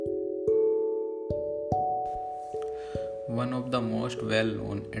One of the most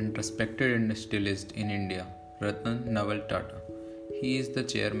well-known and respected industrialists in India, Ratan Naval Tata. He is the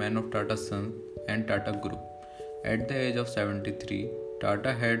chairman of Tata Sons and Tata Group. At the age of 73,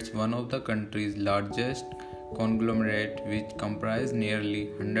 Tata heads one of the country's largest conglomerate which comprise nearly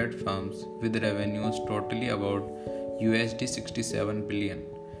 100 firms with revenues totally about USD 67 billion.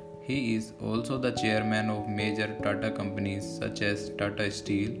 He is also the chairman of major Tata companies such as Tata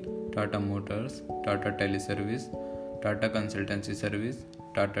Steel, Tata Motors, Tata Teleservice, Tata Consultancy Service,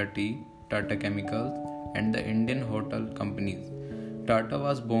 Tata Tea, Tata Chemicals, and the Indian Hotel Companies. Tata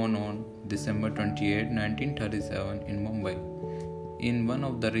was born on December 28, 1937 in Mumbai, in one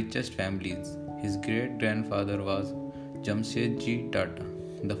of the richest families. His great-grandfather was Jamshedji Tata,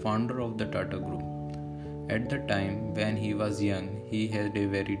 the founder of the Tata Group. At the time when he was young, he had a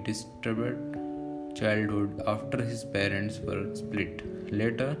very disturbed childhood after his parents were split.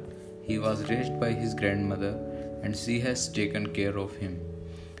 Later, he was raised by his grandmother and she has taken care of him.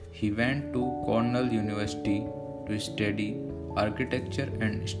 He went to Cornell University to study architecture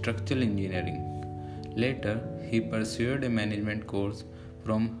and structural engineering. Later, he pursued a management course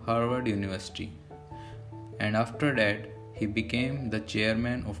from Harvard University. And after that, he became the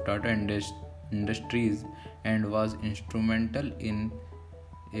chairman of Tata Industries and was instrumental in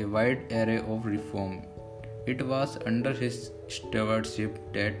a wide array of reform. It was under his stewardship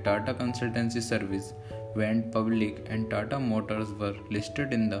that Tata Consultancy Service went public and Tata Motors were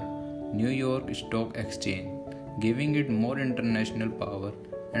listed in the New York Stock Exchange, giving it more international power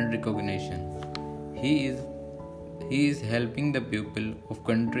and recognition. He is helping the people of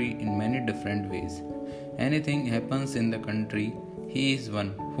country in many different ways. Anything happens in the country, he is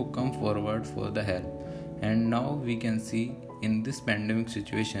one who come forward for the help. And now we can see in this pandemic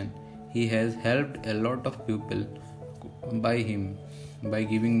situation, he has helped a lot of people by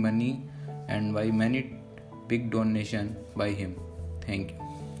giving money and by many big donation by him. Thank you.